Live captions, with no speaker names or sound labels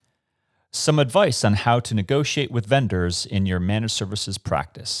Some advice on how to negotiate with vendors in your managed services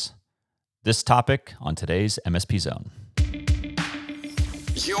practice. This topic on today's MSP Zone.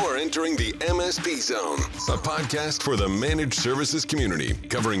 You're entering the MSP Zone, a podcast for the managed services community,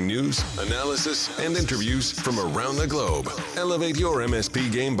 covering news, analysis, and interviews from around the globe. Elevate your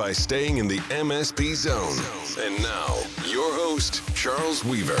MSP game by staying in the MSP Zone. And now, your host, Charles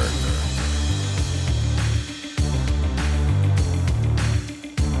Weaver.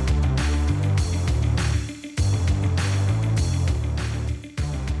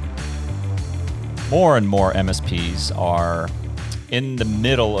 More and more MSPs are in the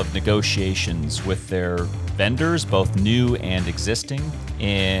middle of negotiations with their vendors, both new and existing,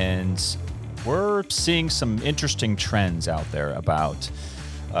 and we're seeing some interesting trends out there about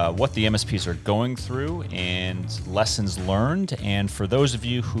what the MSPs are going through and lessons learned. And for those of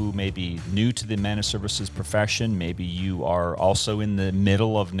you who may be new to the managed services profession, maybe you are also in the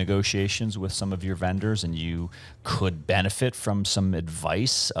middle of negotiations with some of your vendors and you could benefit from some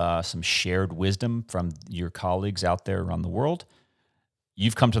advice, some shared wisdom from your colleagues out there around the world.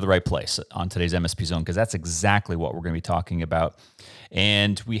 You've come to the right place on today's MSP Zone, because that's exactly what we're going to be talking about.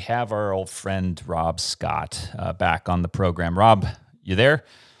 And we have our old friend, Rob Scott, back on the program. Rob, you there?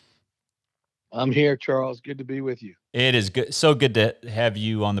 I'm here, Charles. Good to be with you. It is good. So good to have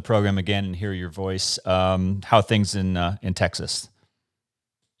you on the program again and hear your voice. How are things in Texas?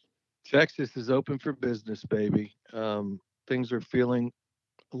 Texas is open for business, baby. Things are feeling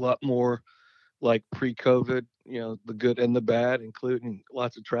a lot more like pre-COVID, the good and the bad, including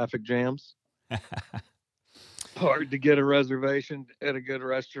lots of traffic jams. Hard to get a reservation at a good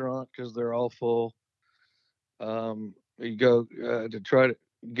restaurant because they're all full. You go to try to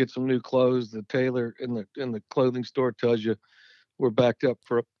get some new clothes. The tailor in the clothing store tells you we're backed up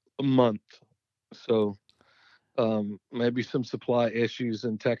for a month. So maybe some supply issues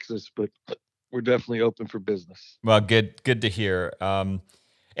in Texas, but we're definitely open for business. Well, good to hear.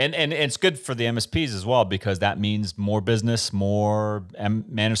 And it's good for the MSPs as well, because that means more business, more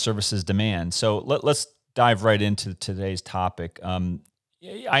managed services demand. So let's dive right into today's topic.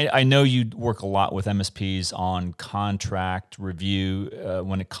 I know you work a lot with MSPs on contract review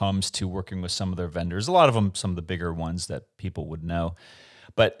when it comes to working with some of their vendors. A lot of them, some of the bigger ones that people would know.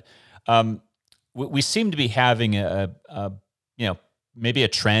 But we seem to be having maybe a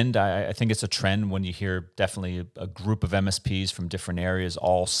trend. I think it's a trend when you hear definitely a group of MSPs from different areas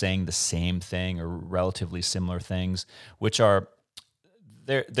all saying the same thing or relatively similar things, which are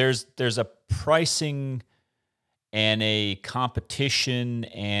there's a pricing and a competition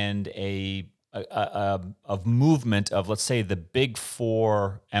and a movement of, let's say, the big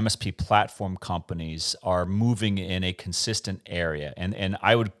four MSP platform companies are moving in a consistent area. And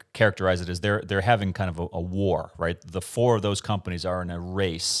I would characterize it as they're having kind of a war, right? The four of those companies are in a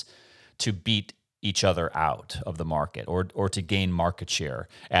race to beat each other out of the market or to gain market share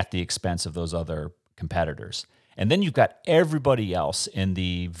at the expense of those other competitors. And then you've got everybody else in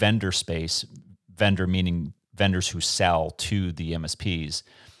the vendor space, vendor meaning vendors who sell to the MSPs.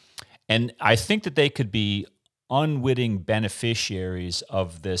 And I think that they could be unwitting beneficiaries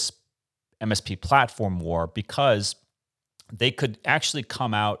of this MSP platform war, because they could actually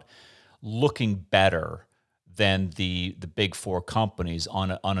come out looking better than the big four companies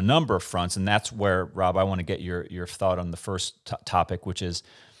on a number of fronts. And that's where, Rob, I want to get your thought on the first topic, which is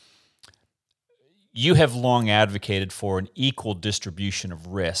you have long advocated for an equal distribution of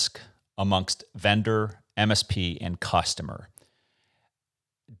risk amongst vendor, MSP, and customer.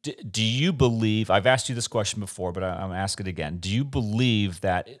 Do you believe, I've asked you this question before, but I'm asking it again. Do you believe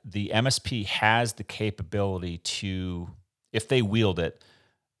that the MSP has the capability to, if they wield it,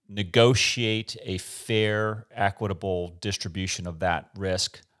 negotiate a fair, equitable distribution of that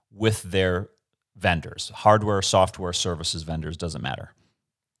risk with their vendors, hardware, software, services vendors, doesn't matter?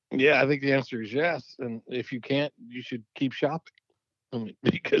 Yeah, I think the answer is yes. And if you can't, you should keep shopping.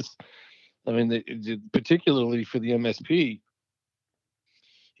 Because particularly for the MSP,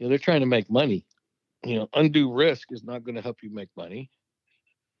 they're trying to make money. Undue risk is not going to help you make money.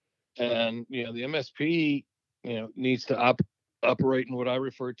 And, the MSP, needs to operate in what I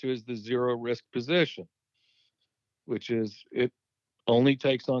refer to as the zero risk position, which is it only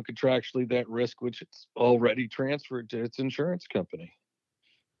takes on contractually that risk which it's already transferred to its insurance company.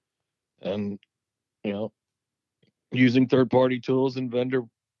 And, using third-party tools and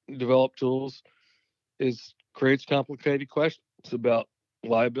vendor-developed tools creates complicated questions about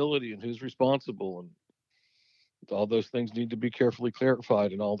liability and who's responsible, and all those things need to be carefully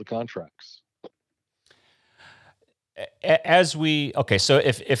clarified in all the contracts. So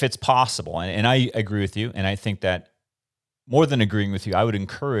if it's possible, and I agree with you, and I think that more than agreeing with you, I would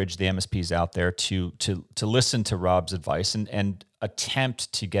encourage the MSPs out there to listen to Rob's advice and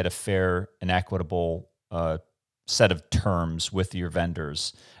attempt to get a fair and equitable set of terms with your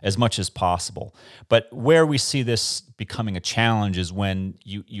vendors as much as possible. But where we see this becoming a challenge is when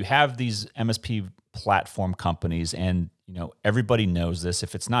you have these MSP platform companies, and everybody knows this.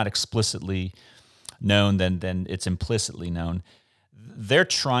 If it's not explicitly known, then it's implicitly known. They're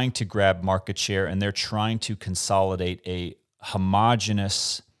trying to grab market share, and they're trying to consolidate a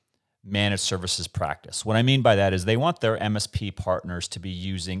homogenous managed services practice. What I mean by that is they want their MSP partners to be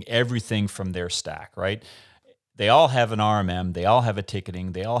using everything from their stack, right? They all have an RMM, they all have a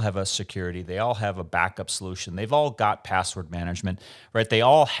ticketing, they all have a security, they all have a backup solution, they've all got password management, right? They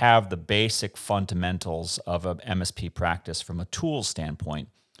all have the basic fundamentals of an MSP practice from a tool standpoint,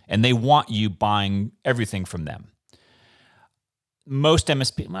 and they want you buying everything from them. Most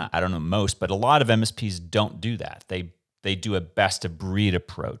MSP, well, I don't know most, but a lot of MSPs don't do that. They do a best of breed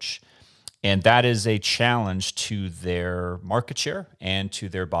approach. And that is a challenge to their market share and to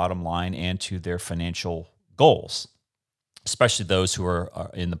their bottom line and to their financial goals, especially those who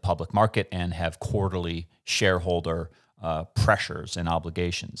are in the public market and have quarterly shareholder pressures and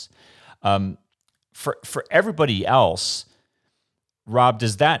obligations. For everybody else, Rob,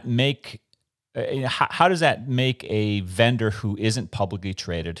 does that make how does that make a vendor who isn't publicly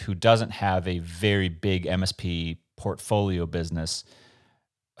traded, who doesn't have a very big MSP portfolio business,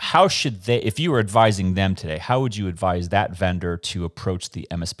 how should they, if you were advising them today, how would you advise that vendor to approach the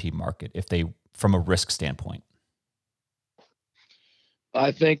MSP market from a risk standpoint?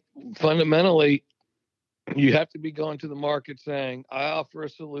 I think fundamentally, you have to be going to the market saying, I offer a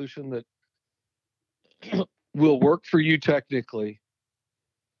solution that will work for you technically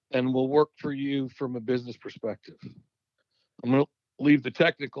and will work for you from a business perspective. I'm going to leave the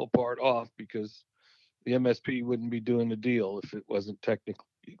technical part off because the MSP wouldn't be doing the deal if it wasn't technically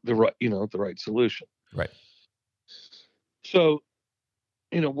the right solution. Right. So,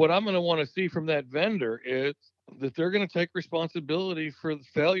 what I'm going to want to see from that vendor is that they're going to take responsibility for the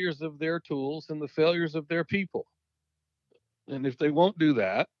failures of their tools and the failures of their people. And if they won't do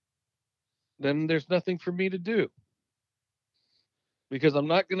that, then there's nothing for me to do. Because I'm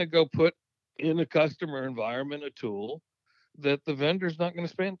not going to go put in a customer environment a tool that the vendor's not going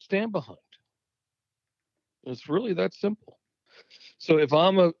to stand behind. It's really that simple. So if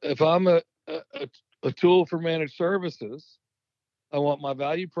I'm a tool for managed services, I want my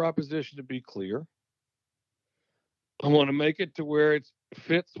value proposition to be clear. I want to make it to where it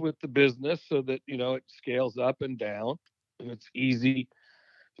fits with the business so that it scales up and down, and it's easy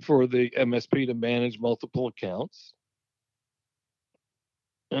for the MSP to manage multiple accounts,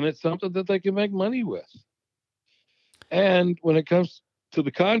 and it's something that they can make money with. And when it comes to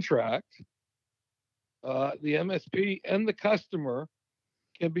the contract, the MSP and the customer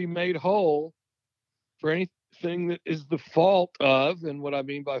can be made whole for anything that is the fault of, and what I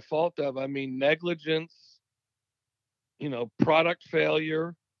mean by fault of, I mean negligence, product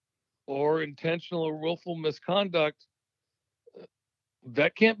failure, or intentional or willful misconduct.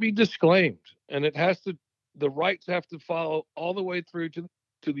 That can't be disclaimed, and the rights have to follow all the way through to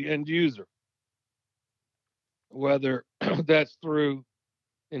the end user, whether that's through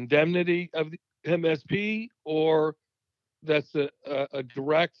indemnity of the MSP or that's a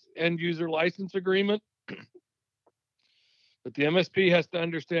direct end user license agreement. But the MSP has to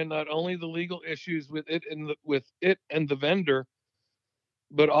understand not only the legal issues with it and the vendor,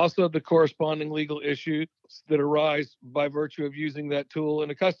 but also the corresponding legal issues that arise by virtue of using that tool in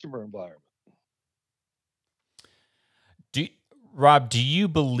a customer environment. Rob, do you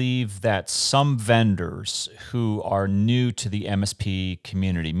believe that some vendors who are new to the MSP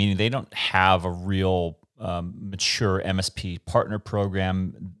community, meaning they don't have a real mature MSP partner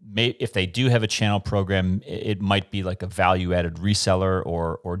program, if they do have a channel program, it might be like a value-added reseller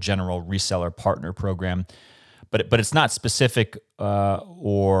or general reseller partner program, but it's not specific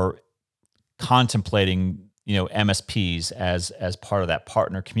or contemplating MSPs as part of that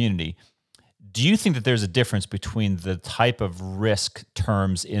partner community? Do you think that there's a difference between the type of risk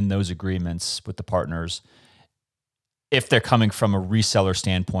terms in those agreements with the partners if they're coming from a reseller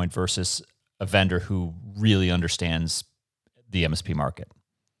standpoint versus a vendor who really understands the MSP market?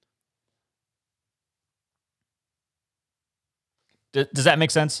 Does that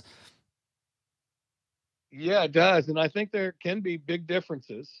make sense? Yeah, it does. And I think there can be big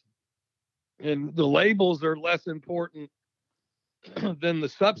differences. And the labels are less important than the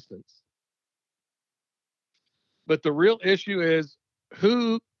substance. But the real issue is,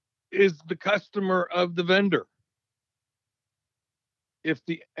 who is the customer of the vendor? If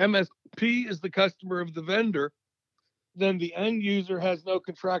the MSP is the customer of the vendor, then the end user has no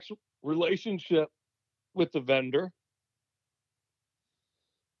contractual relationship with the vendor.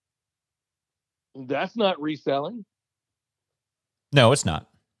 That's not reselling, No, it's not.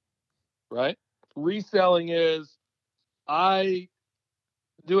 right? Reselling is I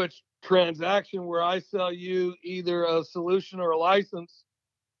do a transaction where I sell you either a solution or a license,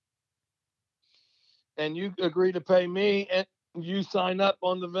 and you agree to pay me, and you sign up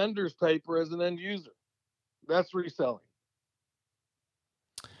on the vendor's paper as an end user. That's reselling.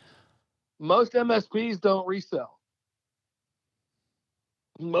 Most MSPs don't resell.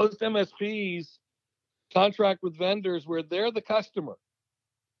 Most MSPs contract with vendors where they're the customer.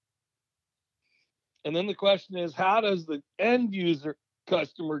 And then the question is, how does the end user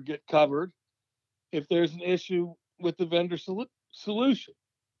customer get covered if there's an issue with the vendor solution?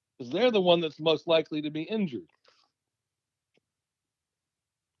 Because they're the one that's most likely to be injured.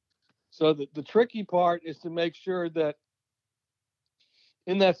 So the tricky part is to make sure that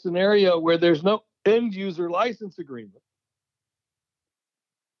in that scenario where there's no end user license agreement,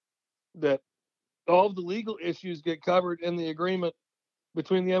 that all of the legal issues get covered in the agreement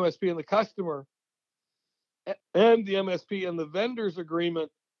between the MSP and the customer, and the MSP and the vendor's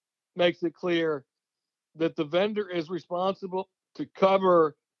agreement makes it clear that the vendor is responsible to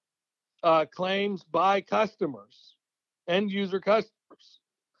cover claims by customers, end user customers,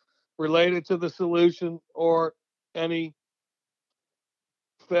 related to the solution or any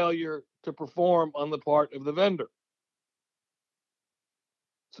failure to perform on the part of the vendor.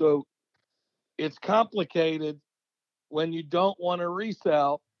 So it's complicated when you don't want to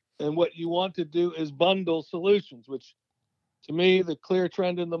resell, and what you want to do is bundle solutions, which to me, the clear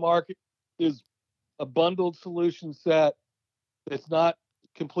trend in the market is a bundled solution set that's not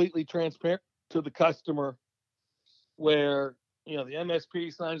completely transparent to the customer, where the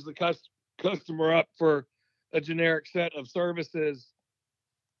MSP signs the customer up for a generic set of services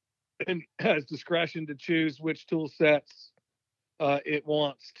and has discretion to choose which tool sets it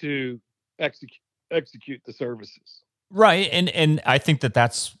wants to execute the services. Right. And I think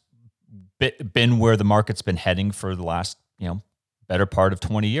that's been where the market's been heading for the last, better part of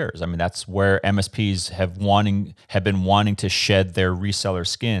 20 years. I mean, that's where MSPs have been wanting to shed their reseller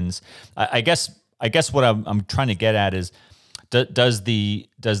skins. I guess what I'm trying to get at is, does the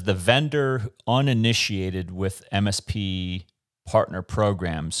vendor uninitiated with MSP partner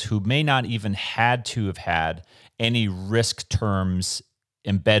programs, who may not even had to have had any risk terms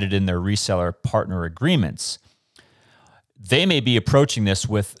embedded in their reseller partner agreements, they may be approaching this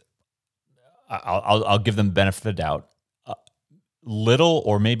with, I'll give them the benefit of the doubt, little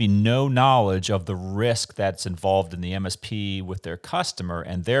or maybe no knowledge of the risk that's involved in the MSP with their customer,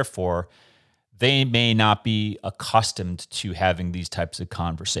 and therefore they may not be accustomed to having these types of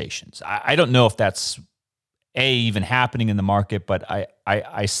conversations. I don't know if that's even happening in the market, but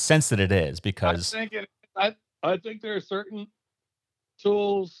I sense that it is, because I think there are certain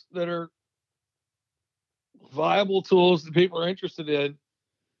tools that are viable tools that people are interested in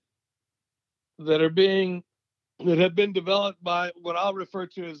that have been developed by what I'll refer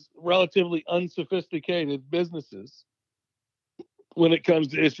to as relatively unsophisticated businesses when it comes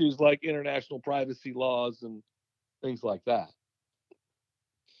to issues like international privacy laws and things like that.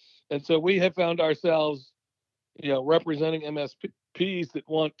 And so we have found ourselves, representing MSPs that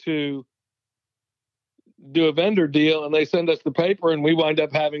want to do a vendor deal, and they send us the paper, and we wind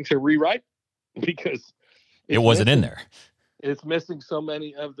up having to rewrite because it wasn't in there. It's missing so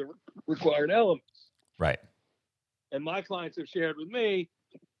many of the required elements. Right. And my clients have shared with me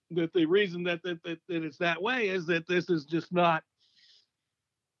that the reason that it's that way is that this is just not,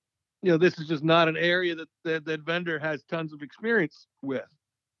 this is just not an area that vendor has tons of experience with.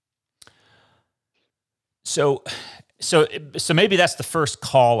 So maybe that's the first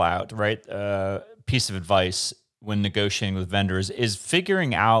call out, right? Piece of advice when negotiating with vendors is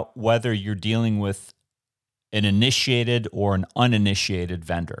figuring out whether you're dealing with an initiated or an uninitiated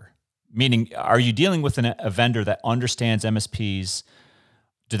vendor. Meaning, are you dealing with a vendor that understands MSPs?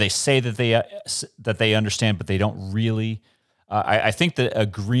 Do they say that they understand, but they don't really? I think the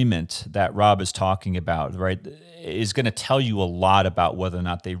agreement that Rob is talking about, right, is going to tell you a lot about whether or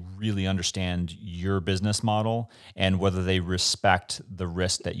not they really understand your business model and whether they respect the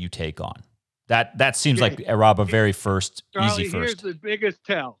risk that you take on. That seems like, Rob, a very first, Charlie, easy first. here's the biggest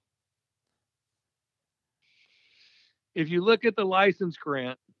tell. If you look at the license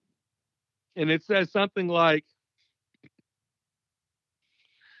grant and it says something like,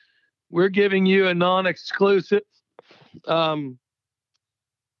 we're giving you a non-exclusive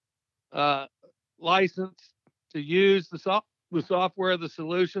license to use the software, the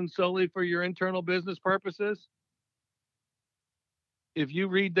solution solely for your internal business purposes, if you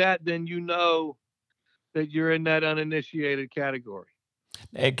read that, then you know that you're in that uninitiated category.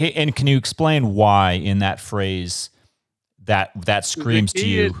 Okay, and can you explain why in that phrase that The screams to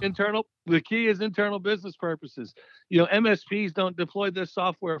key is you? internal. The key is internal business purposes. MSPs don't deploy this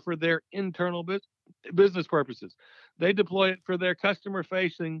software for their internal business purposes. They deploy it for their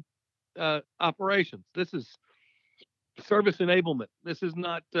customer-facing operations. This is service enablement. This is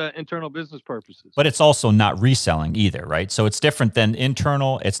not internal business purposes. But it's also not reselling either, right? So it's different than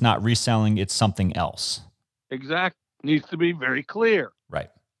internal. It's not reselling. It's something else. Exact needs to be very clear. Right.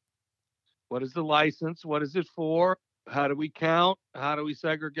 What is the license? What is it for? How do we count? How do we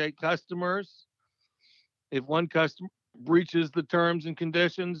segregate customers? If one customer breaches the terms and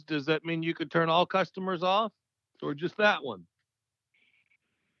conditions, does that mean you could turn all customers off or just that one?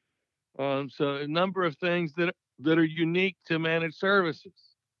 So a number of things that are unique to managed services.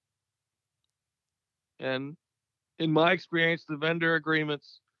 And in my experience, the vendor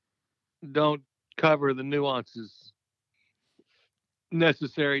agreements don't cover the nuances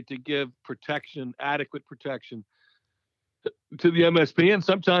necessary to give protection, adequate protection to the MSP, and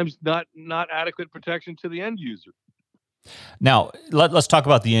sometimes not adequate protection to the end user. Now, let's talk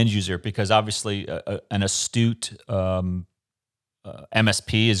about the end user, because obviously an astute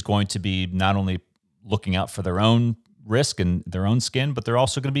MSP is going to be not only looking out for their own risk and their own skin, but they're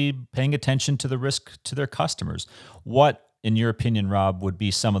also going to be paying attention to the risk to their customers. What, in your opinion, Rob, would be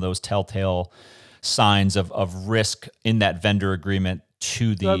some of those telltale signs of risk in that vendor agreement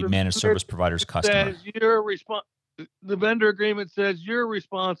to the managed service provider's customer? The vendor agreement says you're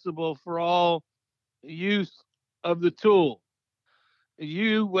responsible for all use of the tool.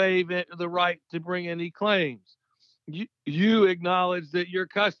 You waive the right to bring any claims. You acknowledge that your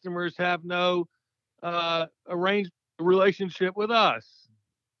customers have no arranged relationship with us.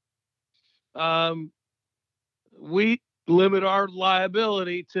 We limit our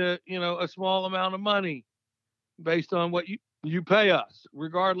liability to a small amount of money based on what you pay us,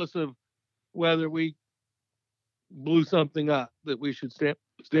 regardless of whether we blew something up that we should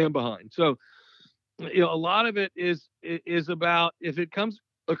stand behind. So a lot of it is about, if it comes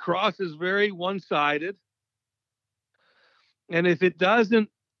across as very one-sided, and if it doesn't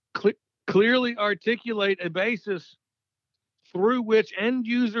clearly articulate a basis through which end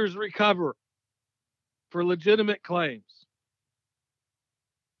users recover for legitimate claims,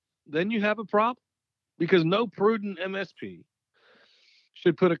 then you have a problem, because no prudent MSP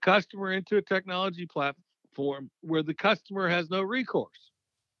should put a customer into a technology platform where the customer has no recourse.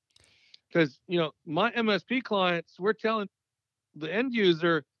 Because, my MSP clients, we're telling the end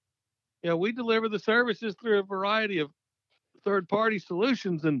user, we deliver the services through a variety of third-party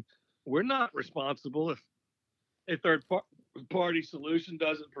solutions, and we're not responsible if a third-party solution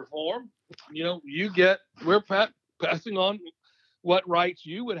doesn't perform. We're passing on what rights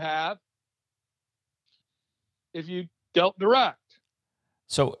you would have if you dealt direct.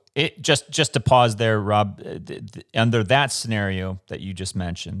 So it just to pause there, Rob, under that scenario that you just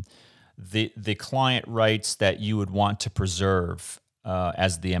mentioned, the client rights that you would want to preserve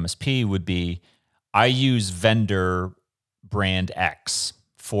as the MSP would be, I use vendor brand X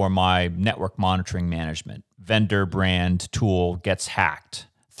for my network monitoring management. Vendor brand tool gets hacked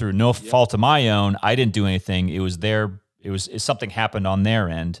through no fault of my own. I didn't do anything. It was something happened on their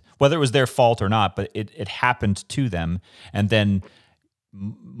end, whether it was their fault or not, but it happened to them. And then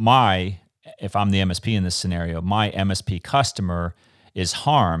if I'm the MSP in this scenario, my MSP customer is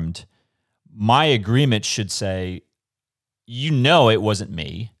harmed. My agreement should say, it wasn't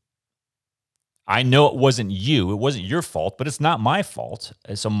me. I know it wasn't you. It wasn't your fault, but it's not my fault.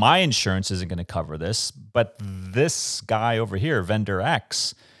 So my insurance isn't going to cover this. But this guy over here, vendor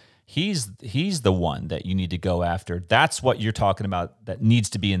X, he's the one that you need to go after. That's what you're talking about that needs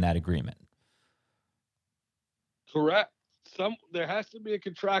to be in that agreement. Correct. There has to be a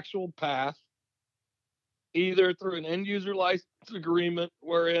contractual path, either through an end user license agreement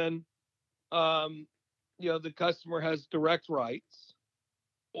wherein the customer has direct rights,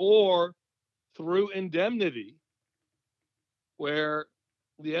 or through indemnity, where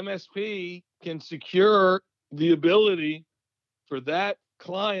the MSP can secure the ability for that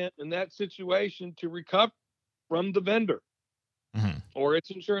client in that situation to recover from the vendor or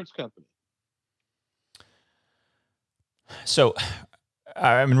its insurance company. So,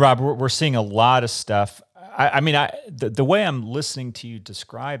 Rob, we're seeing a lot of stuff. The way I'm listening to you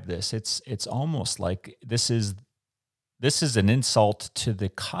describe this, it's almost like this is an insult to the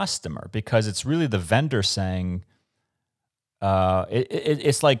customer, because it's really the vendor saying,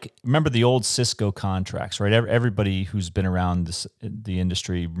 it's like, remember the old Cisco contracts, right? Everybody who's been around the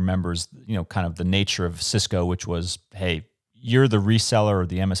industry remembers, kind of the nature of Cisco, which was, hey, you're the reseller or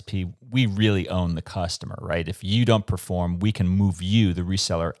the MSP, we really own the customer, right? If you don't perform, we can move you, the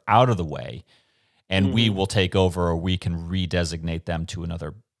reseller, out of the way, and we Mm-hmm. will take over, or we can redesignate them to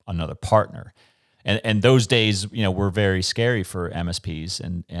another partner. And those days, were very scary for MSPs,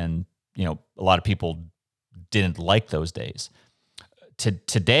 and a lot of people didn't like those days.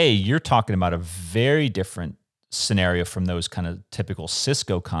 Today, you're talking about a very different scenario from those kind of typical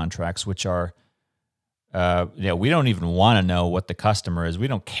Cisco contracts, which are, we don't even want to know what the customer is. We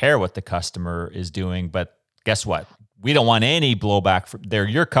don't care what the customer is doing, but guess what? We don't want any blowback. They're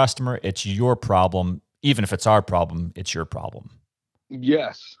your customer. It's your problem. Even if it's our problem, it's your problem.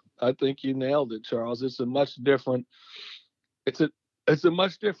 Yes, I think you nailed it, Charles. It's a it's a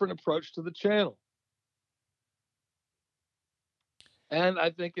much different approach to the channel. And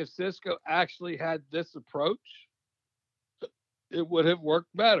I think if Cisco actually had this approach, it would have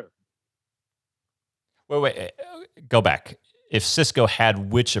worked better. Wait, go back. If Cisco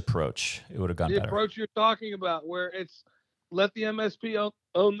had which approach, it would have gone The better. approach you're talking about, where it's let the MSP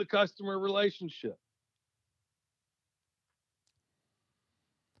own the customer relationship.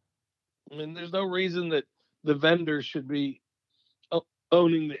 I mean, there's no reason that the vendors should be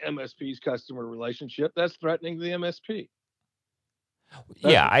owning the MSP's customer relationship. That's threatening the MSP.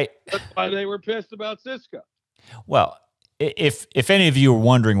 That's Yeah, I that's why they were pissed about Cisco. well, if any of you are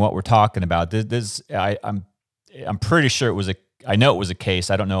wondering what we're talking about, I'm pretty sure it was I know it was a case.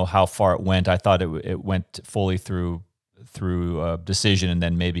 I don't know how far it went. I thought it went fully through decision, and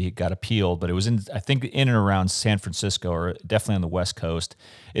then maybe it got appealed. But it was I think in and around San Francisco, or definitely on the West Coast.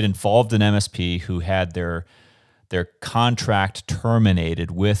 It involved an MSP who had their contract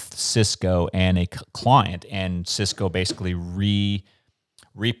terminated with Cisco and a client, and Cisco basically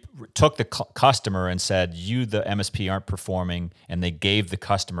took the customer and said, "You, the MSP, aren't performing," and they gave the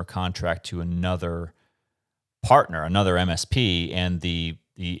customer contract to another partner, another MSP, and the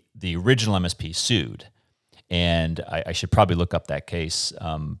original MSP sued. And I should probably look up that case,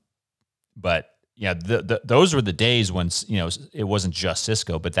 but yeah, those were the days when it wasn't just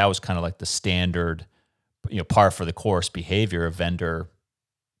Cisco, but that was kind of like the standard, par for the course behavior of vendor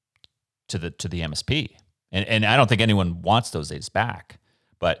to the MSP, and I don't think anyone wants those days back.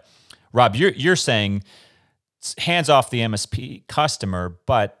 But Rob, you're saying hands off the MSP customer,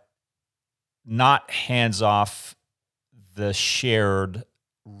 but not hands off the shared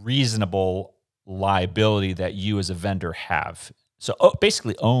reasonable liability that you as a vendor have. So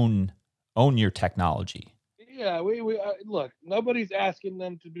basically, own your technology. Yeah, we look. Nobody's asking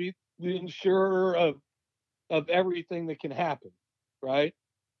them to be the insurer of everything that can happen, right?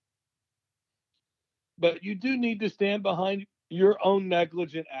 But you do need to stand behind your own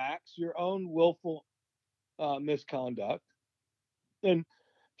negligent acts, your own willful misconduct, and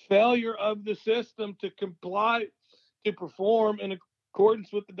failure of the system to comply, to perform in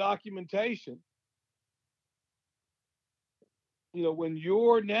accordance with the documentation. When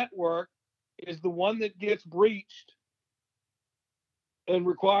your network is the one that gets breached and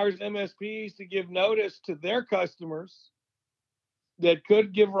requires MSPs to give notice to their customers that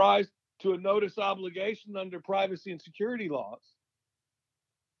could give rise to a notice obligation under privacy and security laws,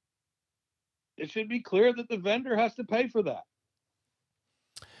 it should be clear that the vendor has to pay for that.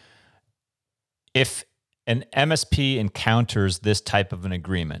 If an MSP encounters this type of an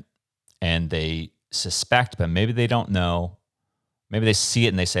agreement and they suspect, but maybe they don't know, maybe they see it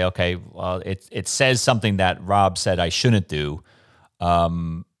and they say, okay, well, it says something that Rob said I shouldn't do.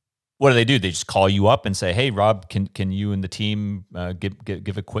 What do? They just call you up and say, "Hey, Rob, can you and the team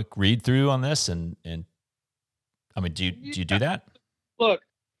give a quick read through on this?" And I mean, do you do Yeah. that? Look,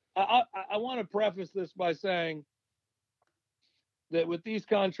 I want to preface this by saying that with these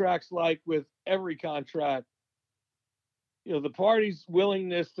contracts, like with every contract, the parties'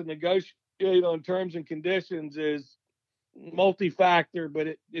 willingness to negotiate on terms and conditions is multi-factor, but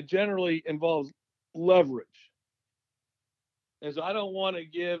it generally involves leverage. And so I don't want to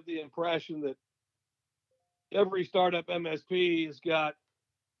give the impression that every startup MSP has got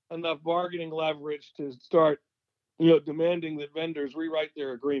enough bargaining leverage to start, demanding that vendors rewrite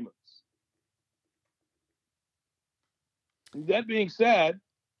their agreements. That being said,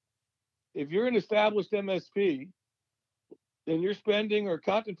 if you're an established MSP and you're spending or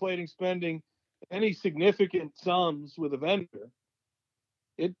contemplating spending any significant sums with a vendor,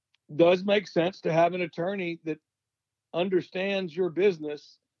 it does make sense to have an attorney that understands your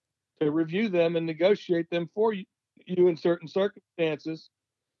business to review them and negotiate them for you in certain circumstances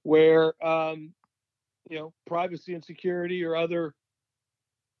where privacy and security or other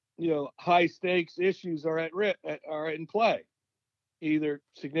high stakes issues are are in play, either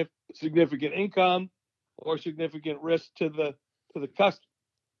significant income or significant risk to the customer.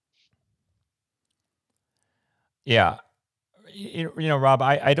 Yeah. Rob,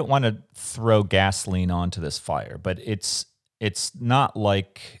 I don't want to throw gasoline onto this fire, but it's not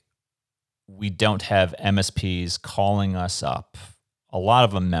like we don't have MSPs calling us up. A lot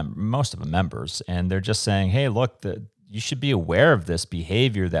of them, most of them members, and they're just saying, "Hey, look, you should be aware of this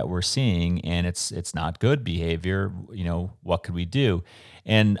behavior that we're seeing, and it's not good behavior. What could we do?"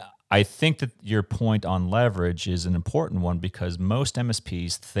 And I think that your point on leverage is an important one because most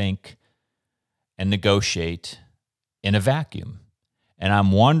MSPs think and negotiate in a vacuum. And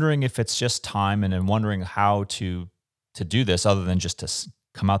I'm wondering if it's just time, and I'm wondering how to do this other than just to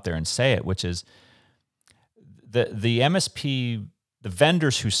come out there and say it, which is the MSP, the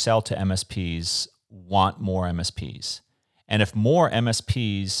vendors who sell to MSPs want more MSPs. And if more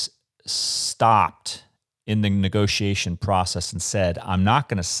MSPs stopped in the negotiation process and said, "I'm not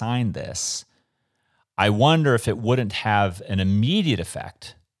going to sign this," I wonder if it wouldn't have an immediate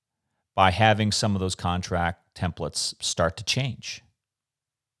effect by having some of those contract templates start to change.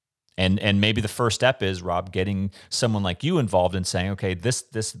 And maybe the first step is, Rob, getting someone like you involved in saying, "Okay, this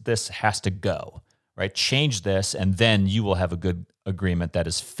has to go, right? Change this, and then you will have a good agreement that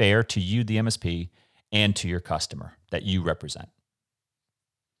is fair to you, the MSP, and to your customer that you represent."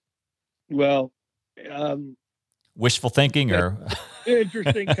 Well, Wishful thinking, that's or an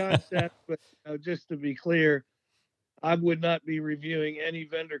interesting concept, but just to be clear, I would not be reviewing any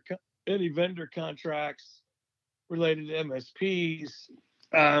vendor contracts related to MSPs,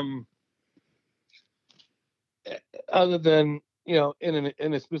 other than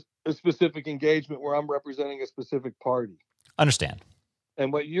in a specific engagement where I'm representing a specific party. understand.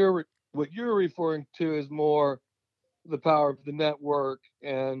 And what you're referring to is more the power of the network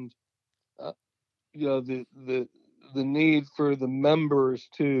and the need for the members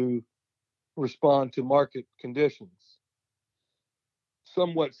to respond to market conditions.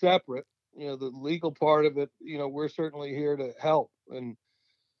 Somewhat separate, the legal part of it, we're certainly here to help and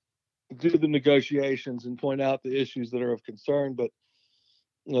do the negotiations and point out the issues that are of concern. But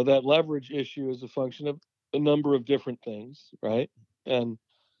that leverage issue is a function of a number of different things, right? And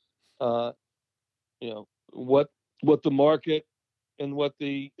uh, what the market and what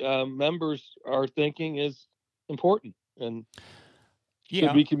the members are thinking is important and should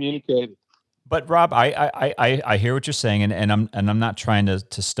Yeah. be communicated. But Rob, I hear what you're saying, and I'm not trying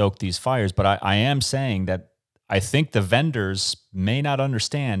to stoke these fires, but I am saying that I think the vendors may not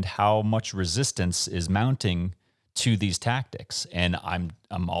understand how much resistance is mounting to these tactics. And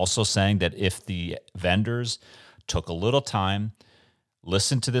I'm also saying that if the vendors took a little time,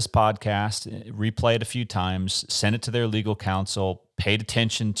 listened to this podcast, replay it a few times, sent it to their legal counsel, paid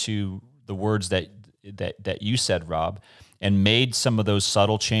attention to the words that you said, Rob, and made some of those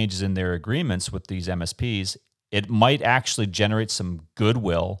subtle changes in their agreements with these MSPs, it might actually generate some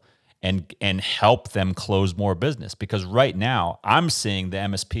goodwill and help them close more business. Because right now, I'm seeing the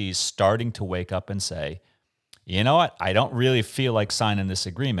MSPs starting to wake up and say, "You know what? I don't really feel like signing this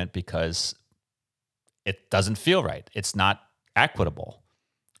agreement because it doesn't feel right. It's not equitable."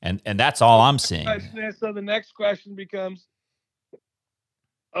 And that's all I'm seeing. So the next question becomes,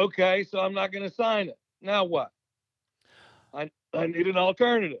 okay, so I'm not going to sign it. Now what? I need an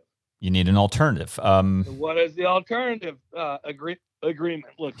alternative. You need an alternative. What does the alternative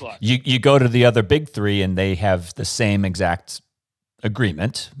agreement look like? You go to the other big three, and they have the same exact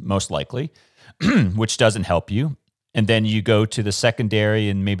agreement, most likely, which doesn't help you. And then you go to the secondary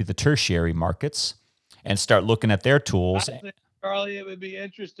and maybe the tertiary markets and start looking at their tools. I think, Charlie, it would be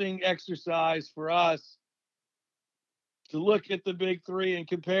interesting exercise for us to look at the big three and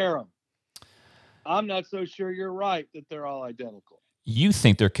compare them. I'm not so sure you're right that they're all identical. You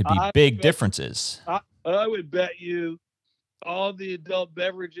think there could be big differences. I would bet you all the adult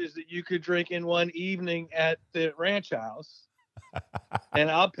beverages that you could drink in one evening at the ranch house, and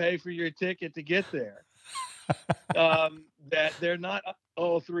I'll pay for your ticket to get there, that they're not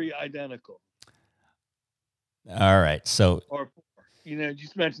all three identical. All right. So, or four. You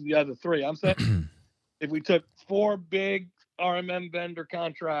just mentioned the other three. I'm saying if we took 4 big RMM vendor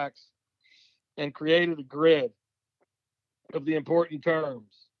contracts and created a grid of the important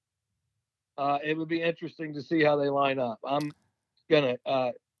terms, it would be interesting to see how they line up. I'm gonna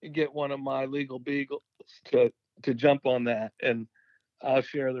get one of my legal beagles to jump on that, and I'll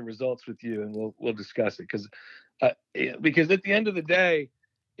share the results with you, and we'll discuss it because at the end of the day,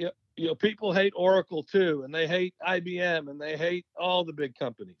 people hate Oracle too, and they hate IBM, and they hate all the big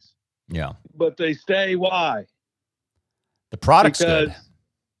companies. Yeah, but they stay. Why? The product's because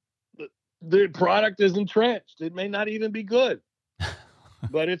good. The product is entrenched. It may not even be good.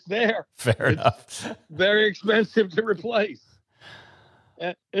 but it's there. Fair It's enough. very expensive to replace.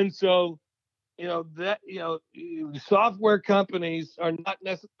 And so, software companies are not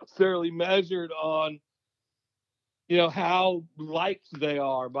necessarily measured on, how liked they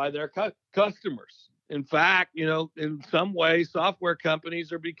are by their customers. In fact, in some ways, software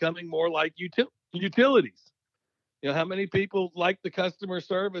companies are becoming more like utilities. How many people like the customer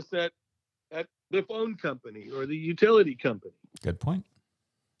service at the phone company or the utility company? Good point.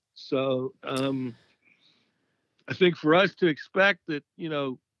 So I think for us to expect that,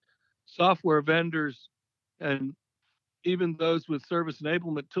 software vendors and even those with service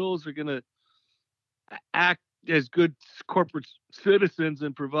enablement tools are going to act as good corporate citizens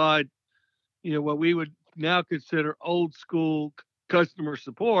and provide, what we would now consider old school customer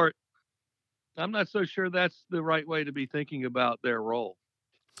support, I'm not so sure that's the right way to be thinking about their role.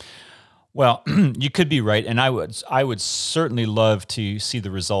 Well, you could be right, and I would certainly love to see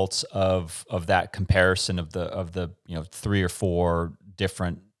the results of that comparison of the 3 or 4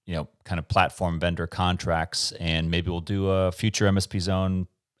 different kind of platform vendor contracts, and maybe we'll do a future MSP Zone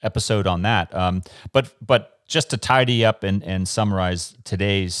episode on that. But just to tidy up and summarize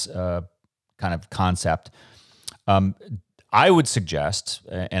today's kind of concept, I would suggest,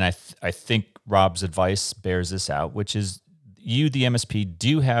 and I think Rob's advice bears this out, which is you, the MSP,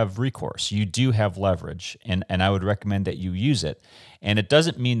 do have recourse. You do have leverage, and I would recommend that you use it. And it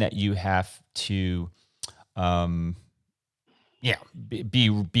doesn't mean that you have to,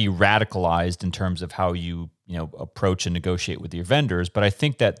 be radicalized in terms of how you approach and negotiate with your vendors. But I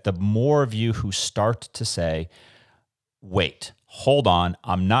think that the more of you who start to say, wait, hold on,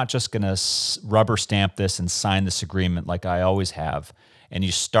 I'm not just going to rubber stamp this and sign this agreement like I always have, and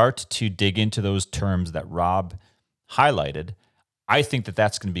you start to dig into those terms that Rob highlighted, I think that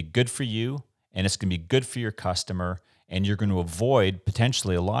that's going to be good for you, and it's going to be good for your customer, and you're going to avoid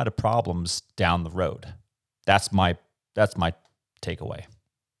potentially a lot of problems down the road. That's my takeaway.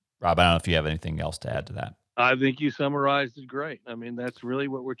 Rob, I don't know if you have anything else to add to that. I think you summarized it great. I mean, that's really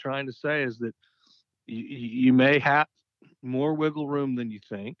what we're trying to say, is that you may have more wiggle room than you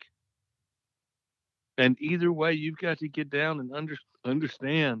think. And either way, you've got to get down and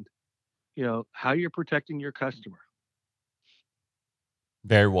understand, how you're protecting your customer.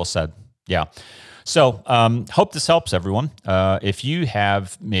 Very well said. Yeah. So hope this helps, everyone. If you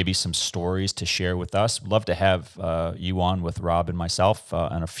have maybe some stories to share with us, we'd love to have you on with Rob and myself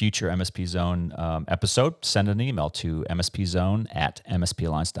on a future MSP Zone episode. Send an email to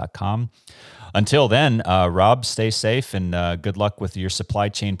mspzone@mspalliance.com. Until then, Rob, stay safe, and good luck with your supply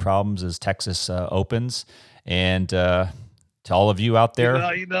chain problems as Texas opens. And to all of you out there,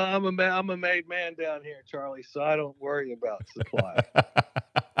 I'm a made man down here, Charlie, so I don't worry about supply.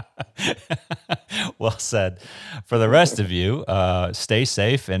 Well said. For the rest of you, stay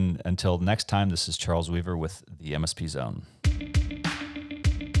safe, and until next time, this is Charles Weaver with the MSP Zone.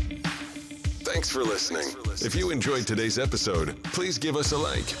 Thanks for listening. If you enjoyed today's episode, please give us a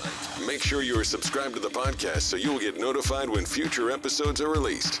like. Make sure you are subscribed to the podcast so you will get notified when future episodes are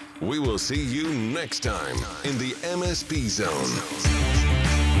released. We will see you next time in the MSP Zone.